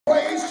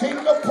praise team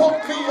to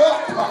pump me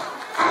up.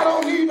 I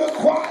don't need a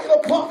choir to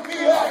pump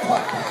me up.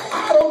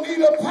 I don't need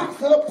a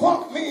pastor to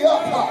pump me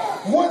up.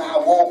 When I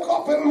woke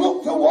up and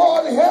looked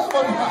toward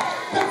heaven,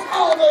 that's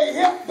all the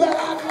help that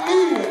I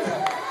needed.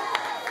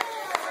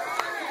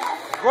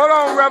 Hold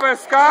on, Reverend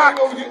Scott. I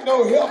don't get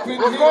no help in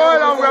What's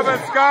going on,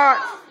 Reverend Scott?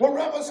 Well,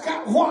 Reverend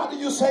Scott, why do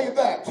you say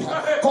that?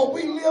 Because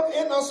we live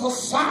in a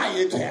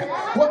society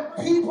where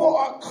people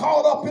are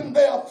caught up in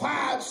their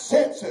five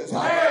senses. In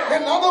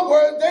other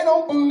words, they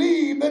don't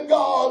believe that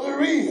God is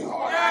real.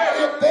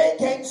 If they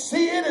can't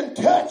see it and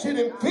touch it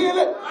and feel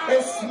it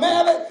and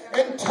smell it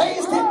and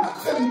taste it,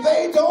 then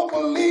they don't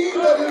believe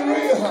that it's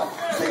real.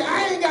 See,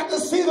 I ain't got to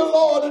see the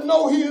Lord to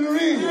know He's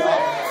real,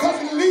 because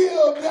He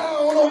lives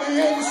down on the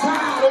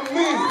inside of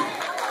me.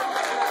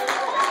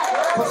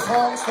 For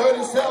Psalms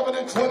 37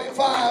 and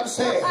 25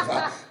 says,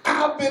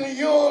 I've been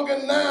young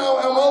and now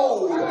I'm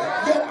old,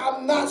 yet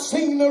I've not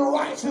seen the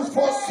righteous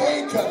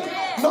forsaken,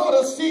 nor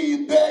the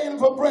seed begging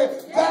for bread.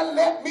 That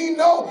let me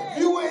know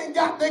you ain't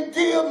got to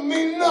give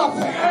me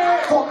nothing.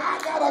 For I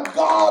got a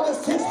God that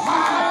sits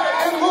high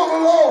and looks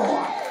low,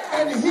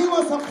 and He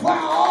will supply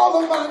all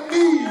of my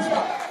needs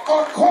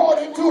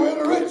according to His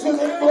riches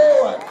and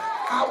glory.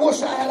 I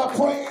wish I had a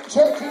praying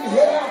church in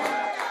here.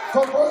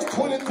 For verse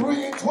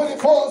 23 and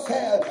 24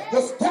 says,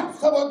 the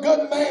steps of a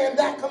good man,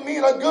 that can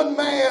mean a good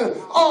man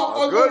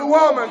or a good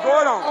woman,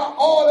 are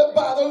ordered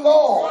by the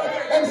Lord,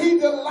 and He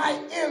delight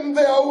in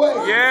their way.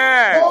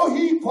 Yeah. Though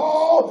he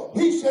fall,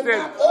 he should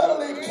not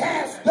utterly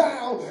cast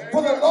down,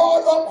 for the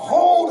Lord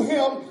uphold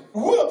him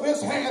with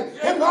His hand.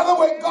 In other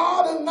words,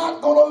 God is not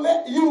going to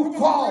let you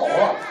fall.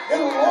 As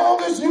long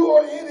as you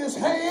are in His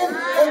hand,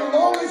 as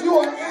long as you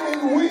are in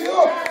His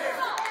will,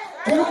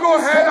 you go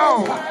head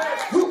on.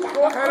 You got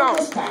to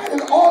understand,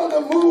 in order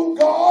to move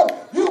God,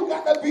 you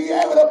got to be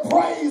able to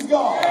praise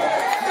God.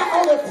 Not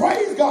only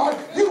praise God,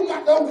 you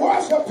got to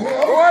worship Him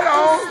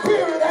in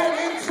spirit and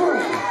in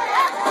truth.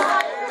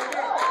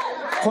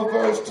 For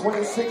verse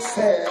 26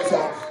 says,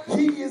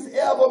 He is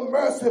ever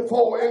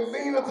merciful and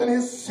leaneth, and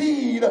His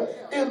seed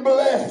is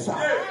blessed.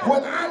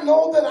 When I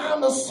know that I'm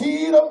the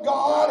seed of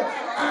God,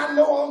 I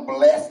know I'm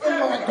blessed in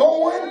my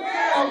going,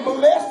 I'm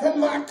blessed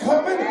in my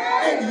coming,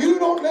 and you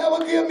don't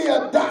never give me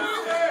a dime,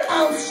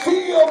 I'm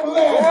still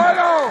blessed.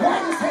 Why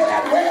do you say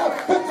that? Well,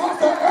 because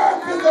the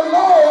earth is the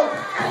Lord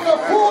and the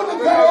fullness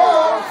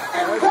thereof,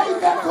 and they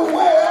that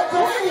dwell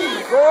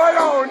therein. Going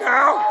on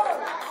now.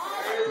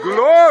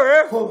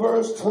 Glory. For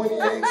verse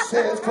 28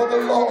 says, for the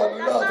Lord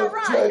loveth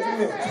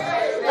judgment,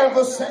 and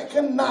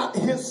forsaken not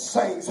His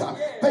saints.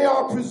 They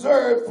are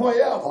preserved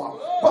forever,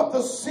 but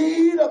the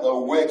seed of the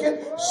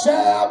wicked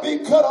shall be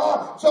cut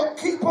off. So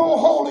keep on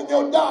holding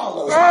your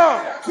dollars.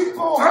 Keep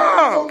on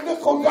holding your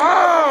nickel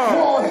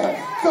dollars.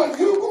 Because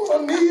you're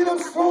going to need them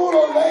sooner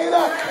or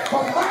later.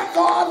 But my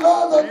God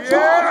loves a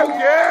joyful.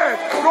 Yes.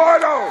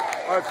 Going on.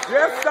 A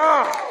just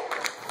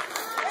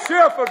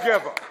cheerful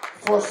giver.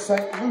 For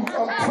St. Luke,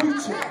 I'm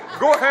preaching.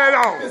 Go ahead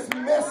on. This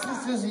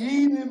message is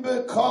evening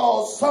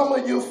because some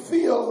of you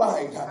feel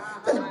like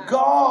that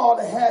God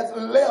has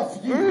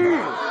left you.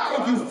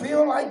 If you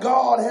feel like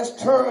God has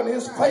turned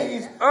His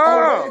face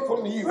away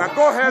from you. Now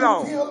go ahead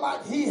on. You feel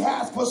like He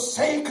has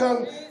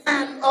forsaken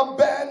and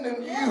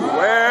abandoned you.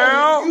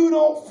 Well, and you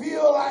don't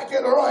feel like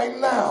it right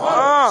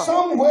now.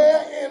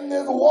 Somewhere in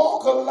this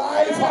walk of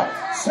life,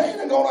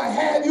 Satan gonna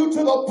have you to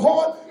the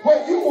point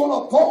where you want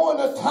to throw in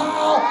the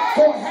towel,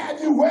 gonna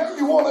have you where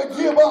you want to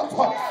give up,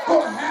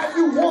 gonna have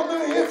you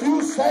wondering if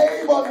you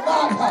save or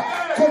not.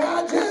 Can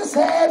I just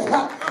add,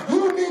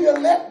 you need to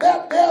let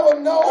that devil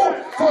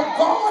know, for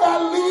God I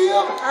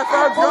live, and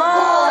for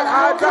God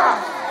I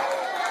die.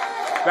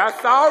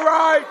 That's all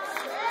right.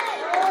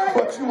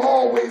 But you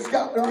always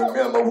got to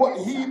remember what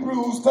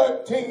Hebrews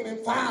 13 and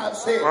 5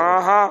 said.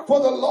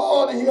 For the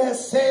Lord, He has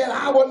said,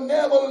 I will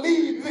never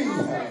leave thee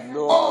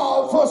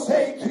or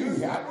forsake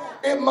thee.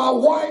 If my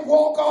wife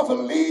walk off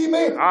and leave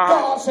me,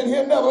 God said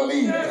He'll never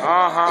leave me.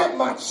 If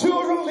my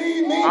children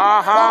leave me,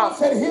 God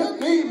said He'll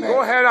leave me. Go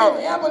ahead on.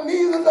 If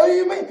Ebenzer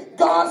leave me,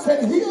 God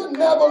said He'll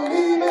never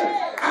leave me.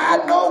 I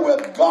know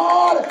with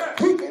God,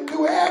 He can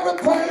do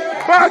everything.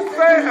 But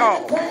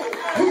fail.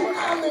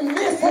 I'm in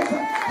this.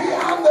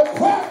 I'm the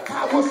prayer.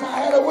 I wish I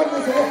had a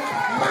witness in it.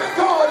 My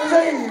God is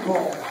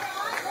able.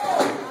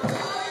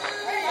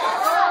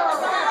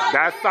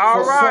 That's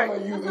all right.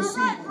 Some of you this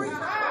evening,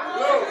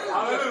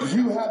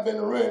 you have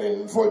been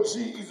running for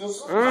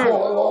Jesus for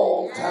a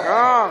long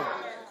time.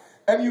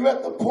 And you're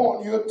at the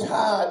point you're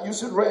tired. You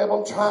said, Reb,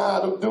 I'm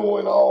tired of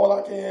doing all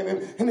I can.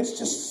 And it's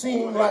just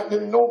seemed like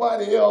that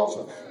nobody else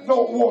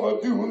don't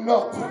want to do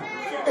nothing.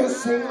 It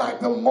seemed like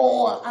the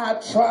more I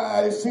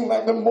tried, it seemed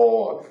like the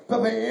more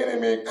that the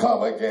enemy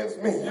come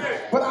against me.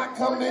 But I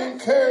come to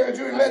encourage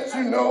you and let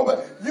you know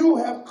that you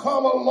have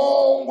come a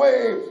long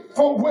way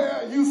from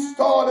where you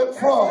started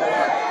from.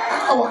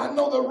 I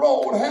know the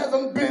road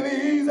hasn't been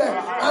easy.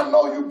 I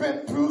know you've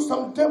been through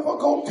some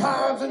difficult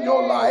times in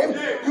your life.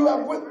 You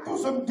have went through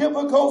some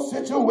difficult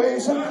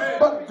situations,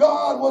 but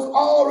God was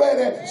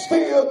already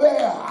still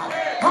there.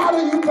 How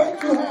do you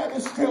think you had the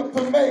strength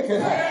to make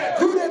it?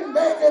 You didn't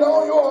make it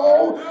on your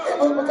own. It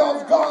was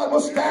because God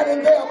was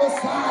standing there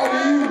beside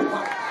you.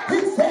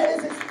 He said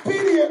it's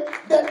expedient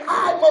that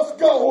I must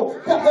go,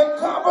 that the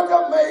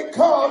Comforter may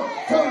come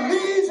to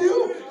lead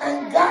you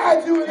and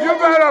guide you. You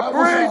better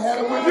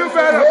preach. You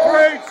better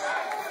preach.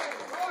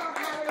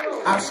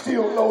 I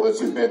still know that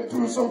you've been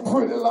through some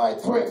pretty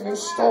life-threatening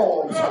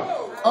storms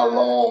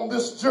along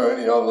this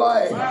journey of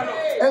life.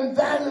 And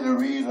that is the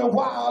reason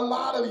why a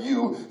lot of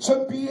you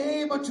should be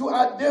able to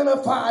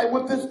identify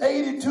with this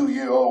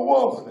 82-year-old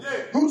woman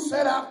who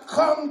said, I've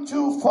come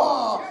too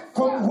far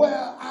from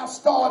where I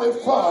started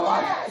from.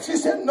 She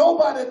said,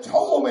 nobody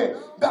told me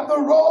that the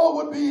road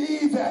would be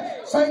easy.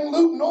 St.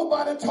 Luke,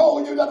 nobody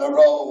told you that the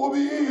road would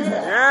be easy.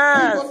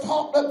 Yes. People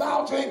talked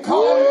about you and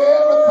called you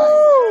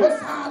everything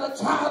beside a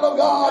child of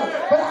God.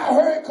 But I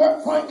heard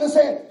Kurt Franklin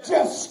say,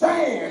 just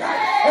stand.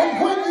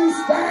 And when you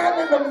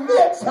stand in the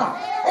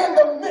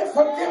midst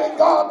of giving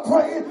God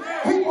praise,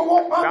 people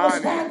won't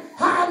understand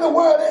how in the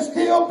world they're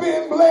still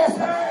being blessed.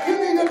 You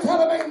need to tell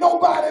them ain't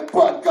nobody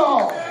but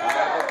God.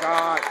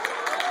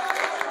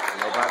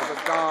 Nobody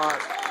but God.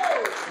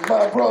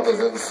 My brothers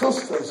and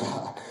sisters,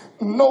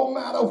 no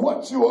matter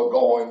what you are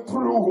going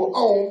through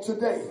on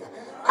today,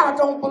 I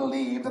don't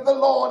believe that the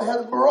Lord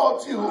has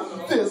brought you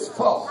this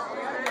far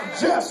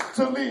just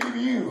to leave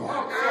you.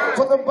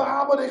 For the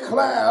Bible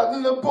declares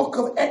in the book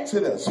of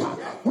Exodus,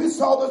 we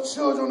saw the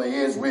children of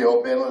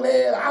Israel being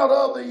led out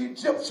of the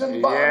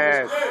Egyptian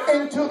bondage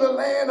into the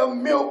land of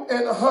milk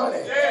and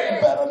honey,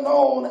 better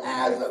known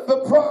as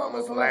the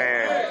promised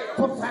land.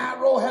 For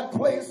Pharaoh had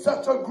placed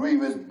such a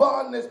grievous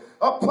bondage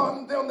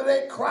upon them that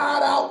they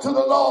cried out to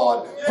the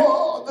Lord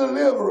for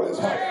deliverance.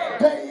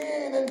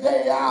 Day in and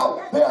day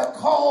out, they are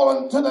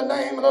calling to the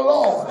name of the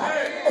Lord.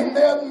 And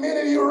there are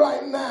many of you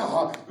right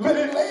now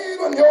been laid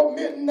on your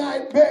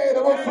midnight bed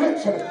of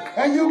affliction,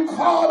 and you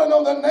calling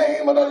on the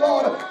name of the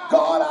Lord.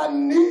 God, I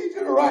need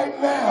you right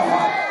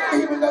now.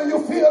 Even though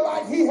you feel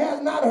like he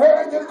has not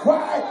heard you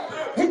cry,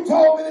 he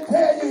told me to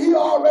tell you he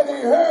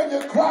already heard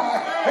you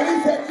cry, and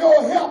he said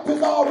your help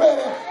is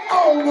already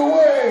on the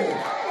way.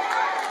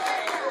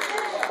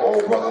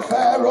 Oh, Brother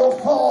Pharaoh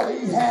thought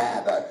he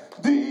had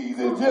these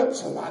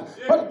Egyptians,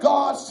 but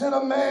God sent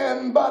a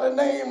man by the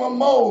name of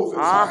Moses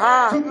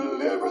to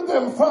deliver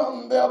them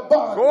from their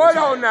bondage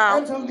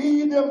and to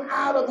lead them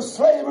out of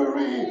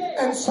slavery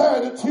and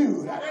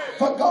servitude.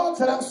 For God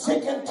said, I'm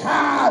sick and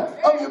tired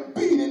of you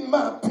beating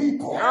my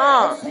people.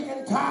 I'm sick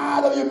and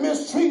tired of you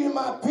mistreating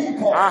my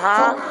people. So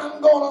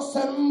I'm going to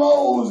send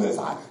Moses,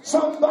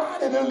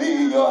 somebody to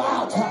lead you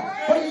out.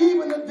 But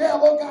even the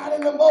devil got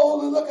into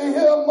Moses. Look at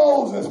here,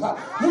 Moses.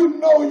 You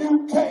know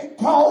you can't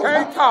talk.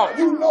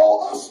 You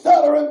know a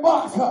stuttering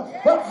box.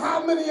 But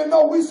how many of you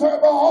know we serve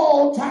an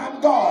all-time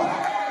God?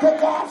 But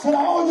God said,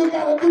 all you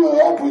got to do is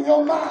open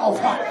your mouth,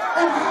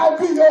 and I'll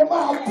be your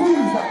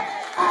mouthpiece.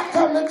 I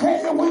come to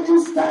tell you, when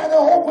you stand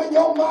and open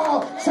your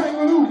mouth, St.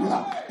 Luke,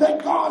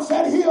 that God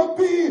said he'll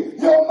be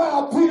your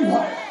mouthpiece.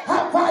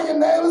 How far your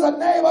neighbor's a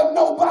neighbor?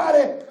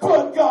 Nobody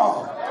but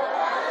God.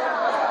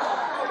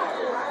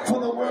 For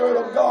the word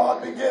of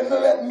God began to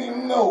let me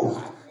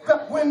know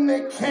that when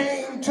they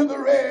came to the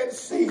Red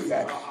Sea,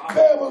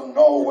 there was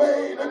no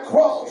way to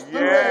cross the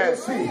Red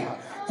Sea.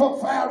 For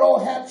Pharaoh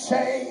had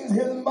changed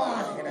his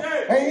mind.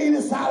 And he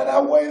decided,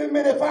 now wait a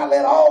minute, if I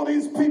let all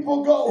these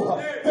people go,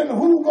 then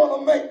who's going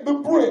to make the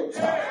bricks?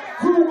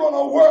 Who's going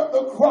to work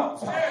the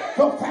crops?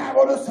 So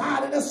Pharaoh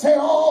decided to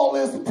send all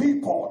his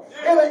people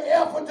in an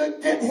effort to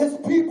get his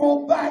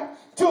people back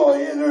to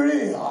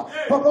Israel.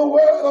 But the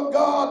word of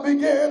God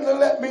began to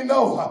let me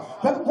know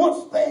that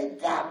once they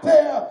got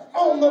there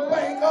on the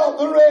bank of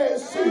the Red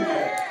Sea,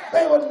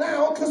 they were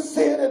now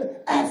considered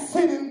as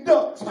sitting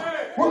ducks.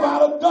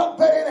 Without a duck,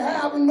 they didn't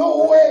have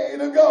no way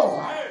to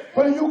go.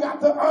 But you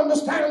got to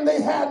understand,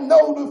 they had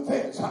no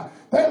defense.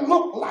 They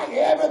looked like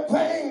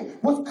everything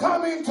was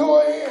coming to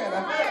an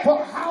end.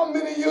 But how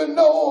many of you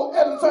know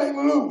in St.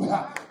 Luke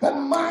that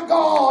my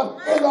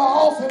God is an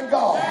awesome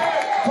God?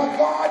 For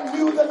God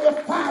knew that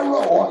if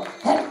Pharaoh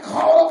had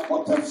caught up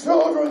with the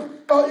children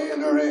of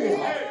Israel,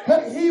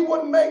 that he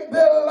would make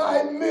their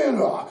life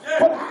miserable.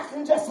 But I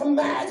can just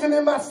imagine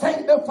in my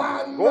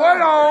sanctified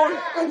mind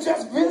and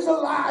just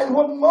visualize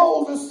what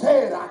Moses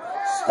said,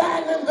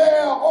 standing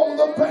there on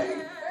the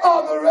bank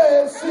of the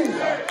Red Sea.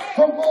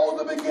 For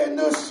Moses began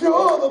to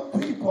assure the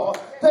people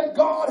that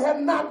God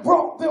had not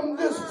brought them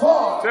this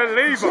far to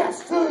leave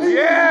just them. To leave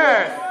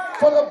them.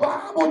 For the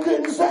Bible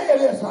didn't say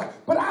this,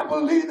 but I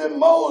believe that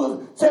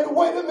Moses said,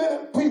 wait a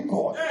minute,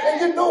 people.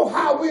 And you know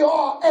how we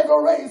are as a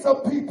race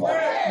of people.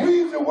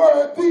 Read the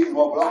word, these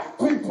were black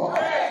people.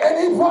 And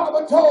he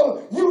probably told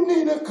them, you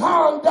need to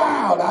calm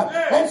down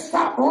and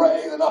stop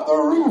raising up the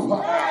roof.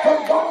 For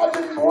God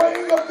didn't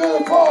bring us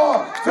this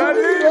far to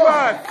leave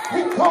us.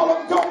 He told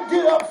them, don't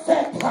get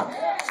upset.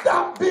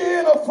 Stop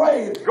being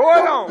afraid.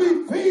 Don't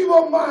be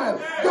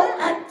feeble-minded.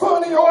 Don't act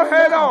funny Go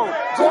ahead on. Go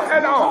Just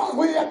ahead on. because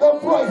we at the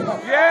place.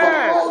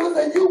 Yes. But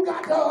Moses, you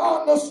got to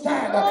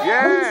understand.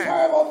 Yes. We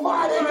serve a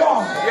mighty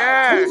God.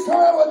 Yes. We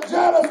serve a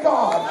jealous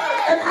God.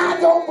 And I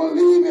don't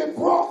believe it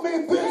brought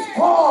me this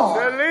far.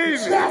 Believe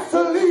me. Just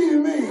to leave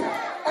me.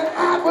 And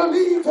I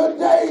believe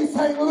today,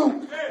 St.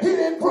 Luke, he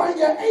didn't bring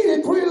you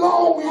 83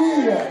 long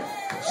years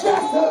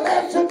just to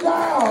let you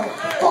down.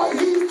 For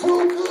he's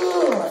too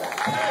good.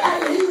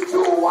 And he's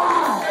too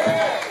wise.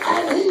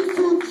 And he's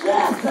too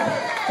just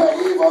to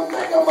even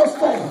make a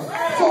mistake.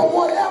 So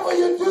whatever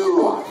you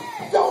do,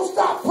 don't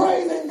stop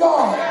praising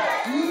God.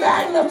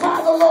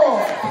 Magnify the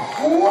Lord.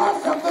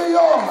 Worship the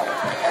Lord.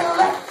 And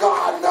let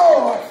God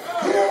know,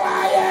 here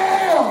I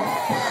am.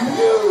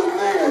 Use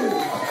me.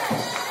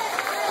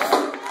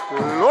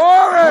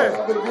 Glory.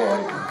 I began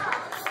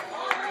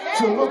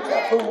to look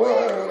at the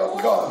Word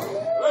of God.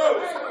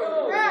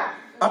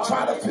 I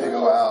try to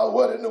figure out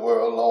what in the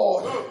world,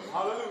 Lord,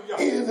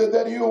 is it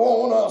that you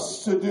want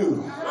us to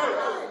do.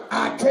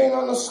 I can't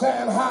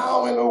understand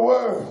how in the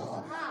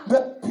world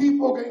that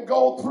people can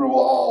go through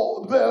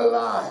all their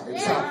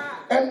lives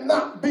and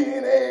not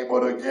being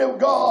able to give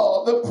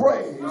God the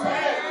praise.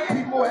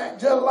 People act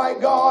just like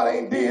God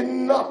ain't did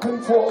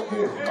nothing for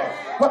them.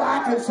 But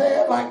I can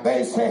say it like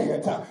they say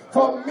it.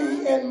 For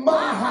me in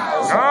my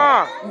house,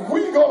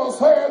 we gonna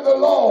serve the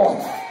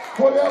Lord.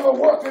 Whatever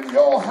work in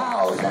your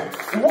house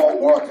won't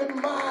work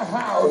in my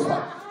house.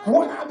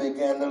 When I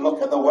began to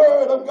look at the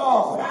Word of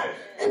God,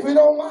 if you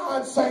don't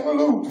mind, St.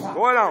 Luke,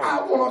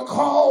 I want to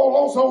call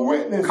on some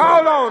witnesses.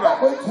 Call on them.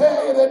 I will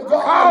tell you that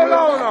God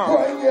will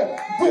bring you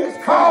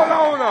this far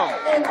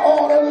in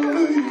order to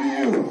lead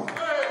you.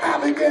 I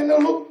began to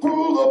look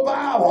through the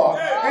Bible,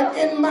 and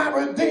in my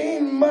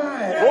redeemed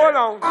mind,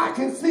 I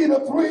can see the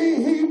 3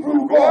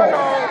 Hebrew boys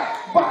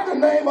by the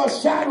name of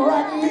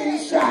Shadrach,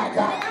 Meshach,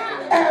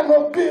 and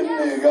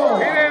Abednego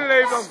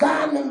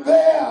standing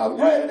there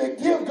ready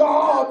to give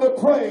God the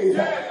praise.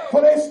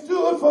 For they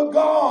stood for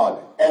God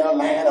in a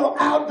land of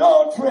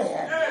adultery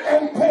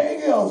and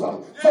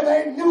paganism. So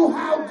they knew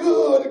how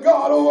good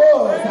God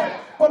was.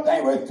 But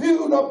they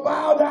refused to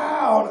bow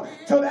down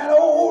to that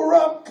old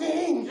rough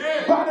king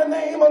by the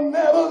name of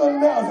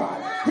Nebuchadnezzar.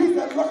 He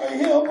said, look at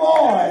here,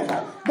 boys.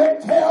 They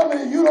tell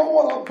me you don't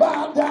want to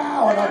bow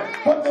down,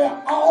 but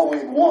they're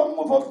always one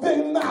with a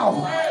big mouth.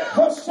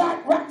 But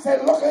Shadrach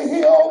said, look at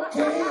here, old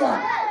king.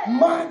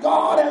 My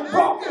God has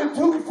brought me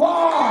too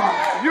far.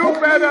 You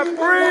better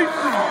preach.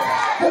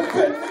 The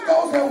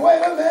Abednego said,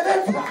 wait a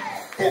minute.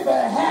 If it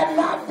had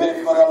not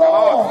been for the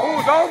Lord,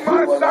 who's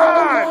on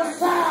my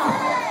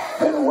side?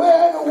 Then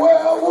where in the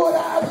world would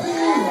I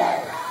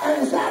be?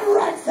 And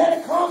Shadrach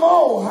said, come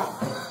on.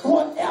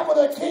 Whatever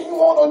the king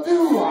want to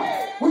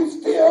do, we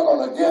still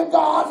going to give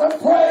God some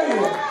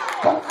praise.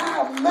 But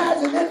I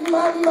imagine in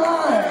my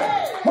mind,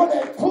 when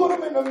they put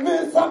him in the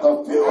midst of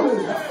the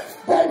furies,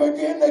 they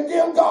begin to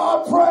give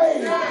God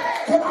praise.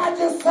 Can I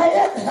just say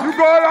it? You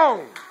go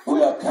along.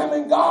 We are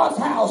coming God's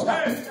house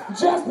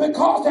just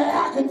because the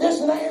air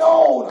conditioner ain't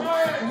on.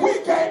 We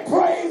can't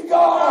praise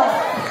God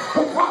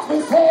because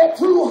we say it's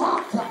too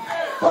hot.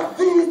 But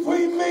these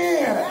 3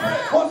 men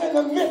was in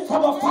the midst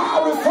of a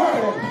fiery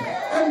furnace,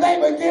 and they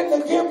begin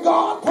to give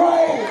God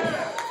praise.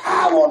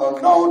 I want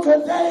to know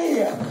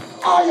today,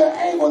 are you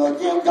able to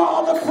give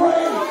God the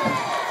praise?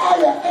 Are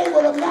you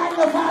able to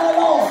magnify the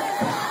Lord?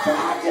 Can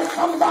I get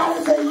somebody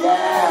to say,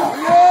 yeah,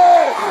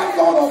 I'm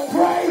going to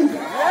praise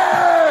him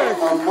in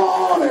the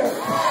morning.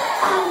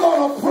 I'm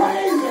going to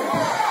praise him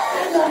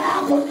in the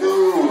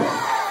afternoon.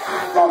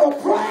 I'm going to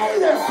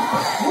praise him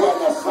when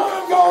the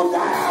sun goes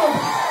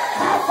down.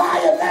 How far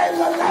your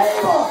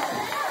neighbor?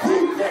 He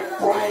didn't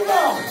bring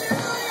us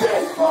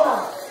this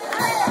far.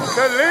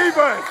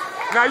 Believers.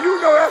 Now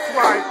you know that's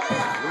right.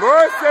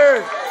 Lord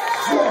says,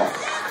 yes.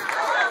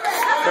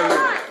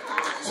 believe.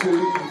 To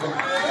leave.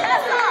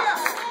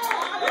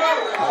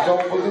 I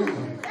don't believe.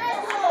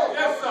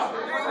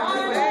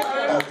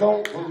 I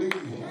don't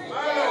believe.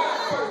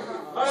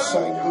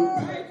 St. Luke.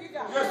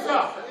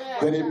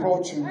 That he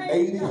brought you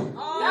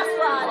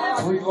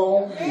 83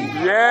 long years.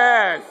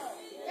 Yes.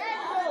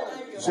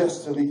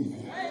 Just to leave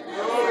you.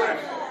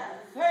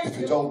 If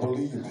you don't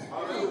believe it,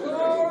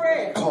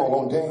 call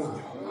on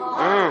Daniel.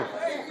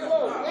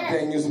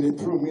 Daniel said, he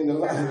threw me in the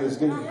lion's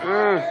den.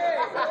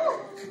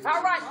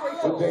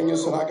 But Daniel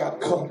said, I got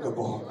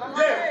comfortable.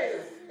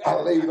 I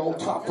laid on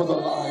top of the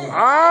lion.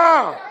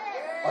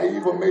 I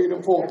even made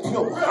him for a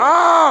pillow.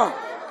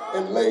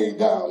 And laid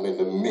down in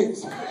the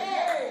midst.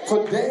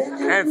 For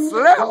Daniel, and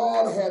slept.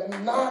 God had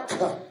not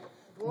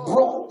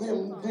brought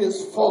them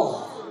this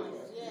far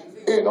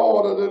in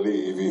order to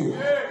leave you.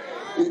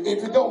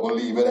 If you don't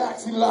believe it,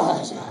 ask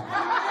Elijah.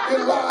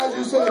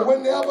 Elijah said,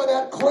 whenever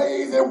that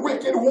crazy,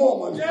 wicked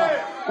woman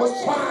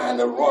was trying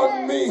to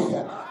run me,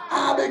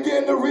 I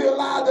began to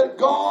realize that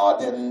God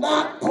did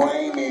not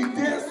bring me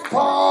this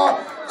far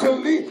to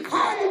leave.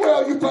 How in the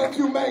world you think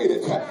you made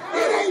it?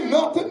 It ain't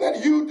nothing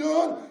that you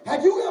done.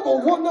 Have you ever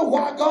wondered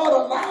why God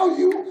allowed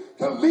you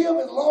to live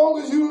as long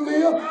as you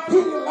live? He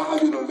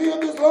allowed you to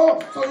live this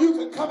long so you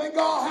can come in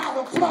God's house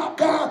and plop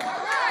down.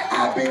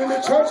 I I've been in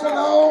the church a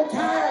long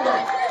time.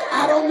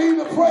 I don't need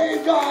to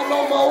praise God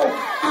no more.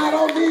 I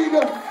don't need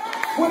to.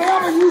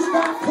 Whenever you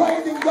stop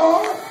praising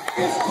God,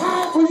 it's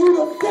time for you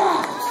to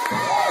die.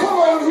 Come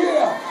on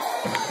here.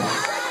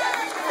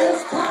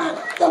 It's time.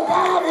 The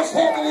Bible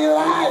said that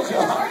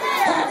Elijah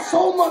had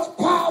so much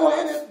power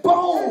in his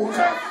bones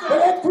that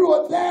they threw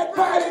a dead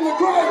body in the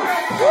grave.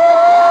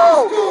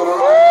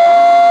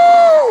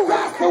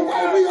 That's the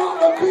way we ought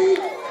to be.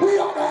 We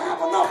ought to have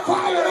enough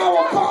fire in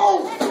our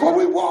bones when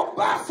we walk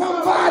by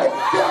somebody.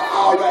 They're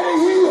already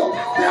healed.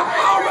 They're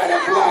already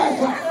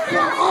blessed.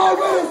 They're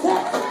already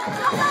set.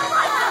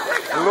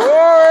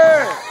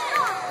 Glory!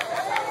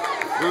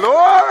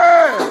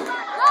 Glory!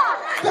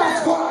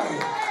 That's right.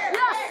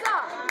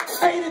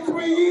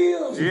 83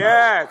 years.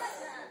 Yes.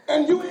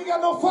 And you ain't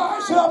got no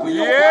fire shut up in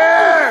your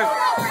Yes.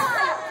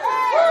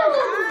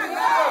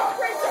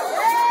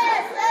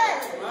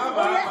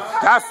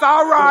 That's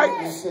all right.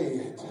 Let me see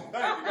it.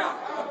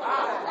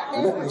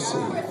 Let me see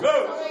it.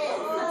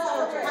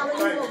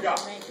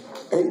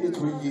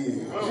 83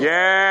 years.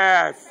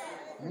 Yes.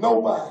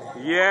 Nobody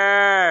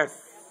Yes.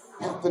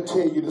 have to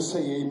tell you to say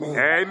amen.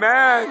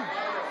 Amen.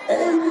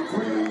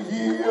 83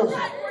 years.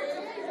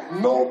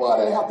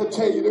 Nobody have to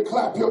tell you to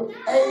clap your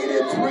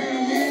 83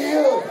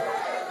 years.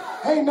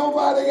 Ain't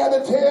nobody got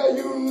to tell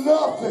you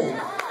nothing.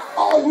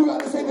 All you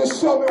got to say is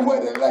show me where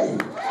they lay.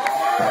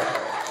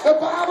 The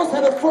Bible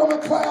said a firm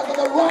prayers of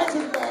the righteous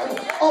man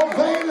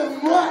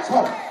availeth much.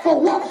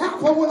 But what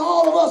happened when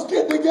all of us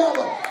get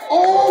together?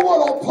 Oh,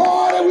 what a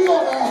party we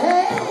ought to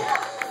have.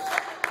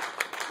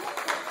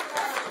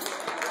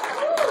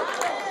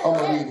 I'm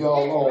going to leave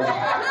y'all alone.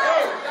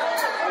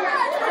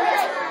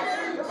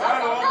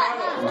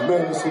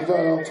 Minister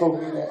Dunn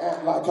told me to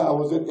act like I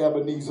was at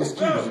Ebenezer.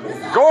 Excuse me.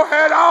 Go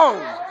ahead on.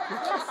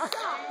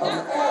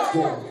 I'm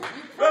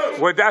acting.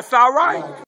 Well, that's all right.